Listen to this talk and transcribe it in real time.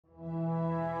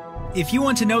If you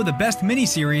want to know the best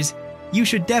miniseries, you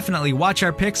should definitely watch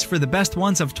our picks for the best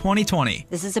ones of 2020.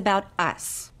 This is about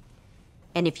us.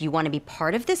 And if you want to be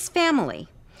part of this family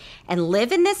and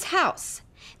live in this house,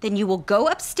 then you will go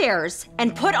upstairs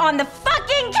and put on the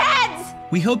fucking kids!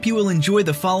 We hope you will enjoy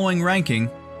the following ranking.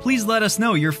 Please let us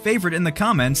know your favorite in the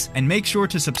comments and make sure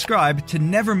to subscribe to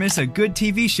never miss a good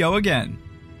TV show again.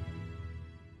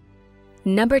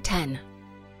 Number 10.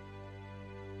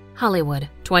 Hollywood,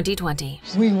 2020.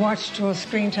 We watched your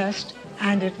screen test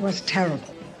and it was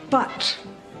terrible. But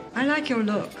I like your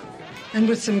look. And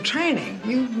with some training,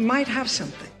 you might have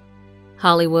something.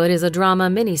 Hollywood is a drama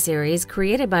miniseries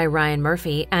created by Ryan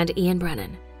Murphy and Ian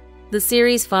Brennan. The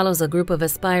series follows a group of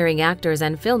aspiring actors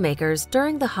and filmmakers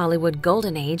during the Hollywood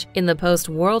Golden Age in the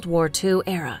post-World War II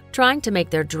era, trying to make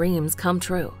their dreams come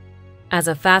true. As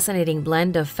a fascinating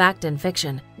blend of fact and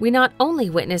fiction, we not only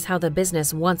witness how the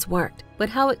business once worked, but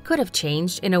how it could have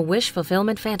changed in a wish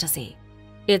fulfillment fantasy.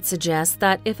 It suggests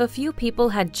that if a few people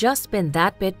had just been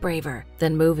that bit braver,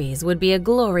 then movies would be a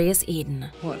glorious Eden.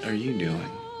 What are you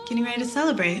doing? Getting ready to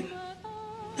celebrate.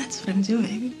 That's what I'm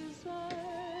doing.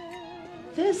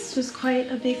 This was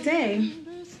quite a big day.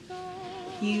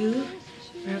 You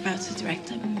were about to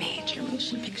direct a major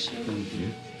motion picture.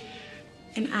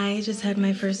 And I just had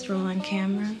my first role on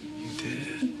camera. You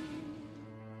did.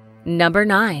 Number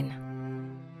 9.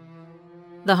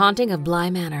 The Haunting of Bly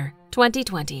Manor,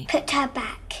 2020. Put her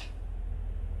back.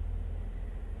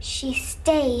 She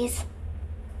stays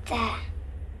there.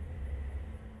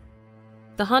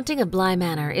 The Haunting of Bly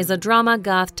Manor is a drama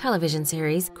goth television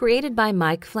series created by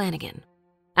Mike Flanagan.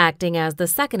 Acting as the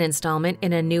second installment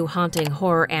in a new haunting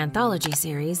horror anthology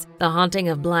series, The Haunting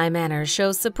of Bly Manor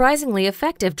shows surprisingly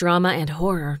effective drama and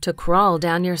horror to crawl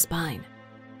down your spine.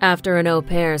 After an au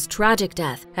pair's tragic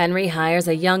death, Henry hires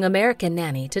a young American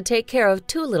nanny to take care of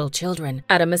 2 little children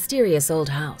at a mysterious old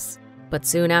house. But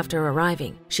soon after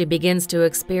arriving, she begins to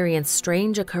experience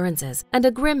strange occurrences and a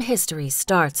grim history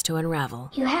starts to unravel.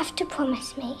 You have to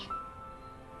promise me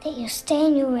that you'll stay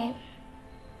in your room.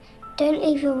 Don't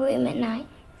leave your room at night.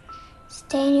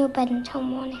 Stay in your bed until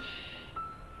morning.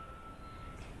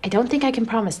 I don't think I can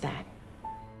promise that.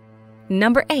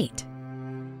 Number 8.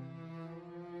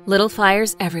 Little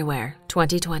Fires Everywhere,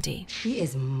 2020. She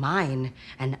is mine,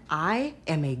 and I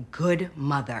am a good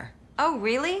mother. Oh,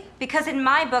 really? Because in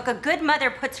my book, a good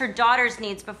mother puts her daughter's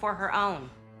needs before her own.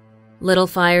 Little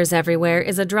Fires Everywhere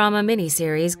is a drama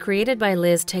miniseries created by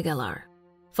Liz Tigalar.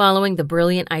 Following the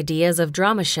brilliant ideas of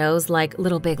drama shows like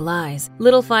Little Big Lies,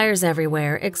 Little Fires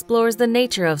Everywhere explores the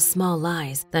nature of small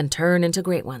lies, then turn into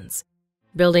great ones,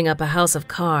 building up a house of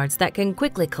cards that can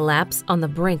quickly collapse on the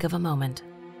brink of a moment.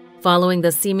 Following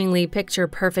the seemingly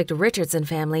picture-perfect Richardson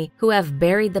family who have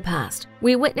buried the past,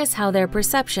 we witness how their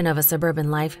perception of a suburban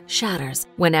life shatters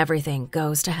when everything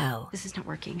goes to hell. This is not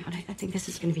working out. I think this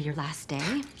is going to be your last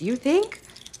day. You think?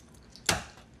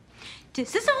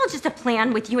 Is this all just a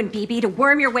plan with you and BB to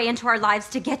worm your way into our lives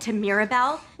to get to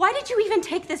Mirabelle? Why did you even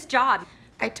take this job?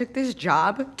 I took this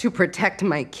job to protect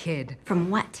my kid. From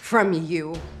what? From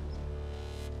you.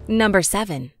 Number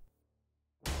 7.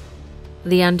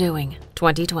 The Undoing,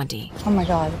 2020. Oh my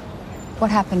God.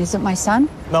 What happened? Is it my son?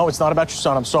 No, it's not about your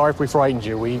son. I'm sorry if we frightened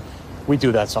you. We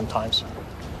do that sometimes.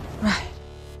 Right.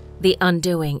 The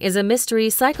Undoing is a mystery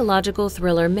psychological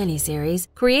thriller miniseries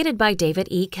created by David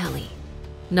E. Kelly.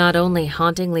 Not only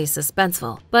hauntingly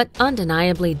suspenseful, but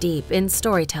undeniably deep in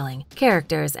storytelling,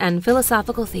 characters, and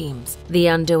philosophical themes, The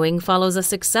Undoing follows a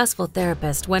successful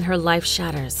therapist when her life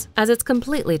shatters, as it's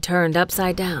completely turned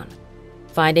upside down.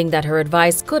 Finding that her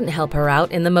advice couldn't help her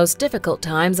out in the most difficult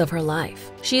times of her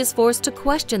life, she is forced to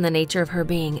question the nature of her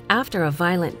being after a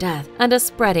violent death and a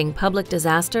spreading public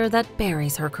disaster that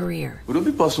buries her career. Would it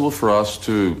be possible for us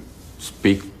to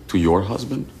speak to your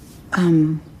husband?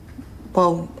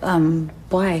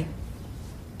 Why?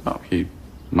 Oh, he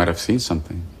might have seen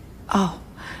something. Oh,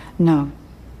 no.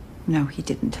 No, he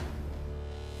didn't.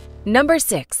 Number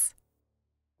 6.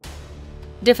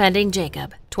 Defending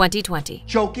Jacob, 2020.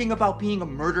 Joking about being a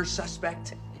murder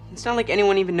suspect? It's not like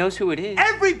anyone even knows who it is.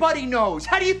 Everybody knows!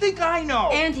 How do you think I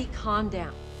know? Andy, calm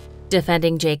down.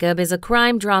 Defending Jacob is a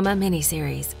crime drama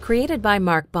miniseries created by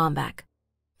Mark Bomback.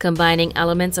 Combining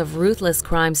elements of ruthless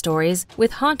crime stories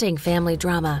with haunting family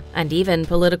drama and even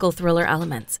political thriller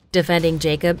elements, Defending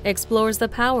Jacob explores the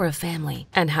power of family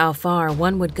and how far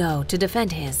one would go to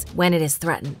defend his when it is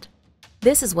threatened.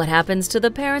 This is what happens to the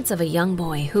parents of a young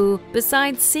boy who,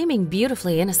 besides seeming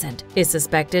beautifully innocent, is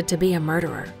suspected to be a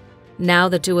murderer. Now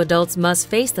the 2 adults must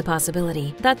face the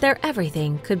possibility that their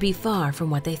everything could be far from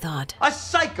what they thought. A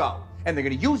psycho! And they're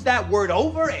gonna use that word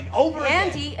over and over again.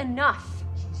 Andy, enough.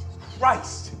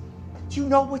 Christ! Do you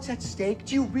know what's at stake?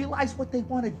 Do you realize what they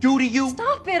want to do to you?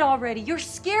 Stop it already. You're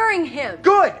scaring him.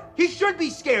 Good. He should be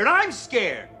scared. I'm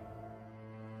scared.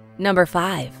 Number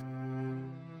 5.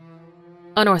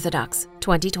 Unorthodox,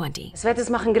 2020. Svet is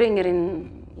machen geringer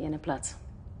in jene Platz.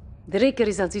 Der Riker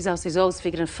ist als aus sich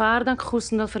ausfiguren fahr, dann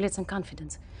gusten doch verliert sein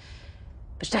confidence.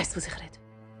 Verstehst du, was ich rede?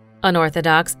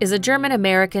 Unorthodox is a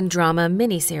German-American drama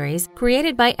miniseries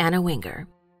created by Anna Winger.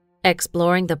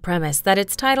 Exploring the premise that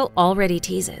its title already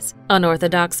teases,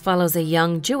 Unorthodox follows a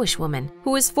young Jewish woman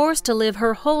who is forced to live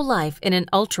her whole life in an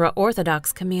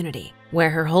ultra-Orthodox community,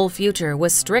 where her whole future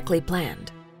was strictly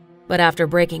planned. But after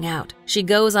breaking out, she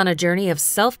goes on a journey of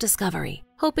self-discovery,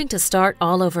 hoping to start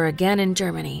all over again in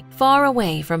Germany, far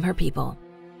away from her people.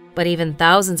 But even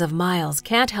thousands of miles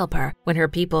can't help her when her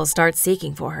people start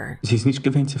seeking for her. Sie ist nicht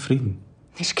gewöhnt zufrieden.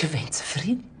 Nicht gewöhnt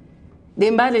zufrieden?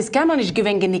 Dem Beides kann man nicht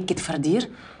gewöhnt genickt für dir.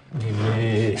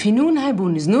 Nee. Für nun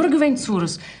heibun ist nur gewöhnt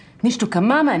zurus. Nicht du kann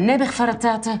Mama ein Nebech für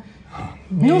Tate.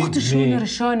 Noch die schönere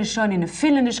Scheune schon in a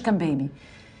Fillen ist kein Baby.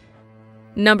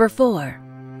 Number 4.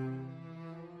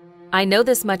 I Know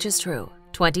This Much Is True,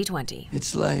 2020.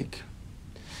 It's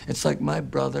like my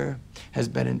brother has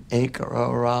been an anchor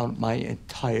around my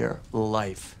entire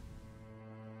life.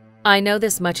 I Know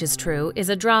This Much Is True is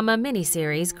a drama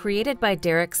miniseries created by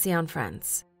Derek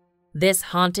Cianfrance. This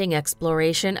haunting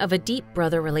exploration of a deep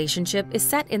brother relationship is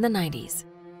set in the 90s.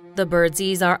 The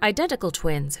Birdsies are identical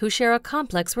twins who share a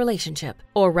complex relationship,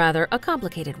 or rather a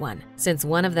complicated one, since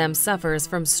one of them suffers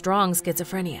from strong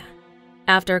schizophrenia.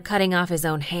 After cutting off his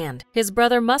own hand, his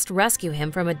brother must rescue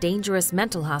him from a dangerous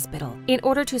mental hospital in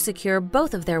order to secure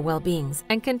both of their well-beings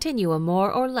and continue a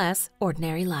more or less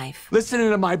ordinary life. Listening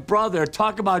to my brother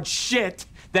talk about shit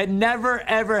that never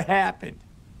ever happened.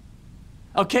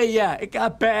 Okay, yeah, it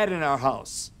got bad in our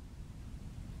house.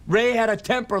 Ray had a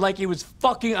temper like he was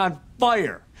fucking on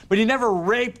fire, but he never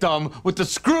raped him with the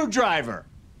screwdriver.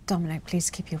 Dominic, please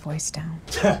keep your voice down.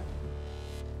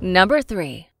 Number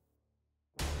 3.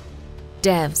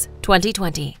 Devs,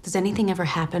 2020. Does anything ever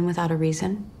happen without a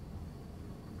reason?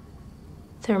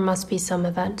 There must be some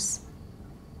events.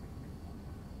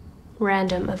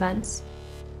 Random events.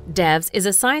 Devs is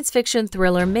a science fiction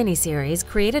thriller miniseries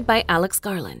created by Alex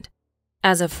Garland.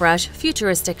 As a fresh,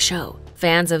 futuristic show,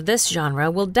 fans of this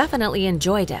genre will definitely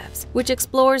enjoy Devs, which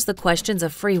explores the questions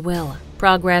of free will,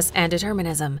 progress, and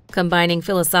determinism, combining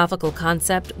philosophical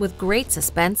concept with great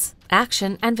suspense,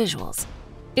 action, and visuals.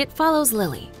 It follows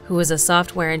Lily, who is a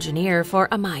software engineer for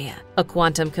Amaya, a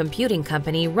quantum computing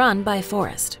company run by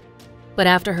Forrest. But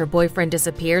after her boyfriend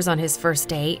disappears on his first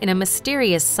day in a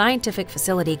mysterious scientific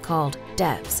facility called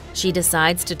Devs, she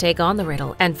decides to take on the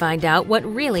riddle and find out what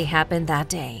really happened that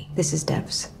day. This is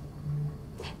Devs.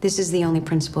 This is the only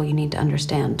principle you need to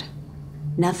understand.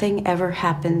 Nothing ever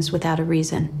happens without a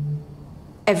reason.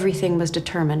 Everything was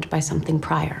determined by something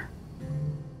prior.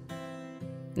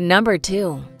 Number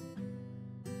 2.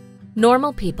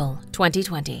 Normal People,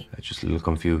 2020. I'm just a little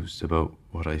confused about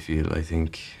what I feel. I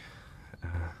think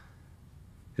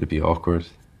it'd be awkward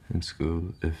in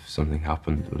school if something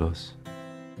happened with us.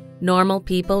 Normal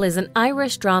People is an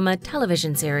Irish drama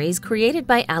television series created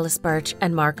by Alice Birch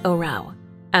and Mark O'Rowe.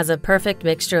 As a perfect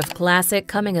mixture of classic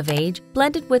coming-of-age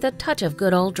blended with a touch of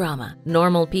good old drama,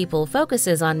 Normal People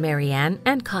focuses on Marianne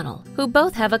and Connell, who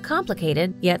both have a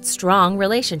complicated yet strong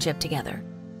relationship together.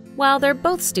 While they're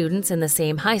both students in the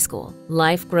same high school,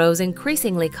 life grows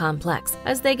increasingly complex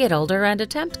as they get older and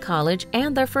attempt college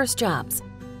and their first jobs.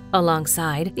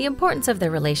 Alongside, the importance of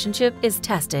their relationship is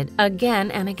tested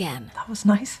again and again. That was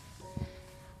nice.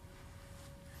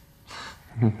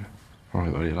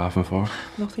 Alright, what are you laughing for?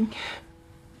 Nothing.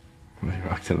 Well, you're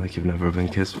acting like you've never been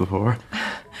kissed before.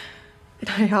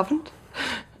 I haven't.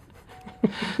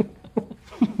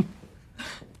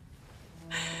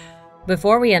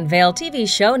 Before we unveil TV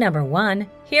show number 1,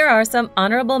 here are some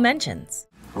honorable mentions.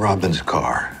 Robin's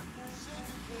car.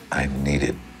 I need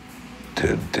it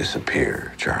to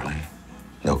disappear, Charlie.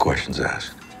 No questions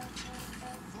asked.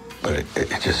 But it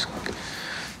just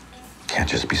can't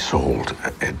just be sold.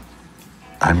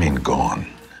 I mean gone.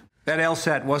 That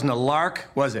LSAT wasn't a lark,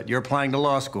 was it? You're applying to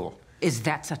law school. Is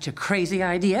that such a crazy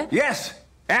idea? Yes,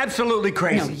 absolutely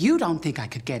crazy. No, you don't think I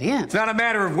could get in. It's not a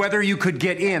matter of whether you could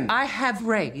get in. I have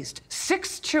raised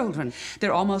 6 children.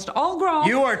 They're almost all grown.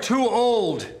 You are too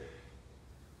old.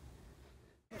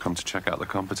 Come to check out the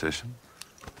competition.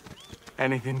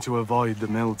 Anything to avoid the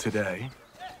mill today?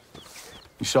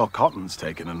 You saw Cotton's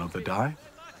taking another dive.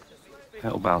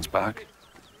 It'll bounce back.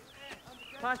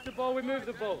 Pass the ball, we move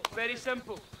the ball. Very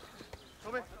simple.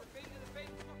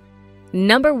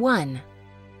 Number 1.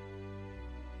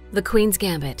 The Queen's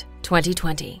Gambit,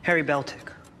 2020. Harry Beltic.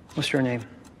 What's your name?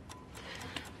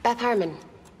 Beth Harmon.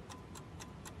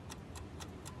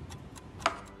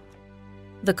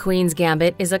 The Queen's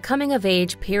Gambit is a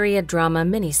coming-of-age period drama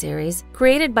miniseries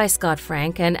created by Scott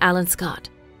Frank and Alan Scott,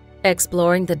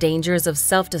 exploring the dangers of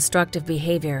self-destructive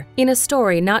behavior in a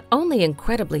story not only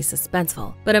incredibly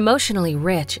suspenseful, but emotionally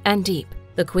rich and deep.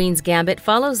 The Queen's Gambit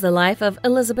follows the life of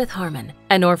Elizabeth Harmon,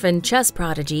 an orphan chess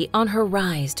prodigy on her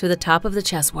rise to the top of the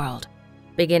chess world.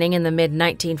 Beginning in the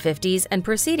mid-1950s and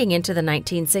proceeding into the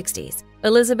 1960s,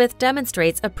 Elizabeth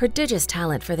demonstrates a prodigious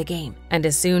talent for the game and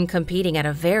is soon competing at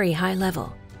a very high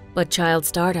level. But child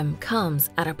stardom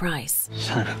comes at a price.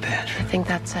 Son of a bitch. I think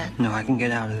that's it. No, I can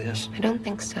get out of this. I don't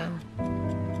think so.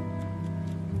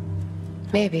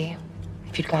 Maybe,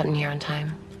 if you'd gotten here on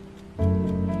time.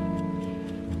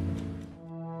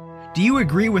 Do you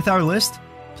agree with our list?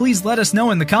 Please let us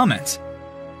know in the comments.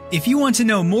 If you want to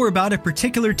know more about a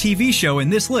particular TV show in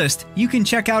this list, you can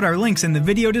check out our links in the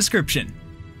video description.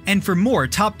 And for more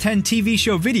top 10 TV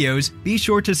show videos, be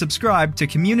sure to subscribe to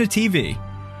communiTV.